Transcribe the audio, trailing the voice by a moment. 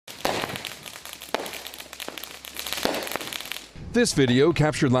This video,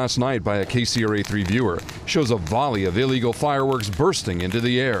 captured last night by a KCRA3 viewer, shows a volley of illegal fireworks bursting into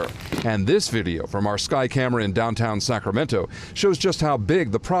the air. And this video from our sky camera in downtown Sacramento shows just how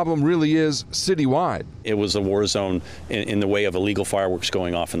big the problem really is citywide. It was a war zone in the way of illegal fireworks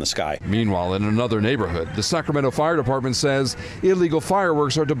going off in the sky. Meanwhile, in another neighborhood, the Sacramento Fire Department says illegal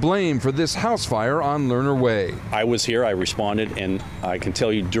fireworks are to blame for this house fire on Lerner Way. I was here, I responded, and I can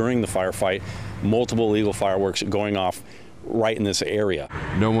tell you during the firefight, multiple illegal fireworks going off right in this area.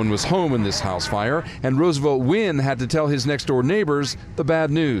 No one was home in this house fire, and Roosevelt Wynn had to tell his next-door neighbors the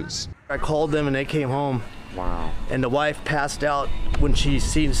bad news. I called them and they came home. Wow. And the wife passed out when she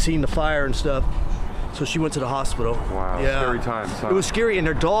seen the fire and stuff. So she went to the hospital. Wow, yeah. Scary times, huh? It was scary, and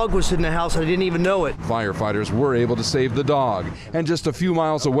their dog was in the house. I didn't even know it. Firefighters were able to save the dog, and just a few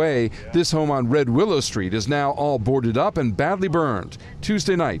miles away, this home on Red Willow Street is now all boarded up and badly burned.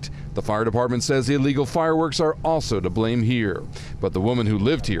 Tuesday night, the fire department says illegal fireworks are also to blame here. But the woman who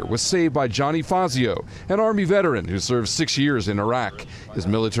lived here was saved by Johnny Fazio, an Army veteran who served 6 years in Iraq. His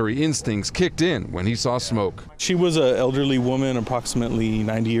military instincts kicked in when he saw smoke. She was an elderly woman, approximately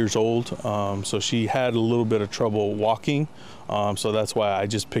 90 years old, so she had a little bit of trouble walking, so that's why I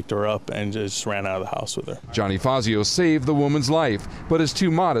just picked her up and just ran out of the house with her. Johnny Fazio saved the woman's life, but is too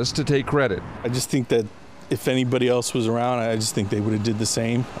modest to take credit. I just think that if anybody else was around, I just think they would have did the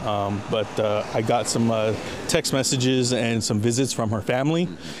same. But I got some text messages and some visits from her family,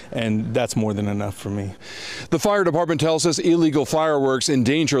 and that's more than enough for me. The fire department tells us illegal fireworks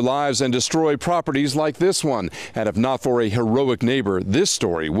endanger lives and destroy properties like this one. And if not for a heroic neighbor, this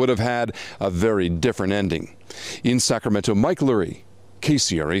story would have had a very different ending. In Sacramento, Mike Lurie,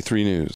 KCRA3 News.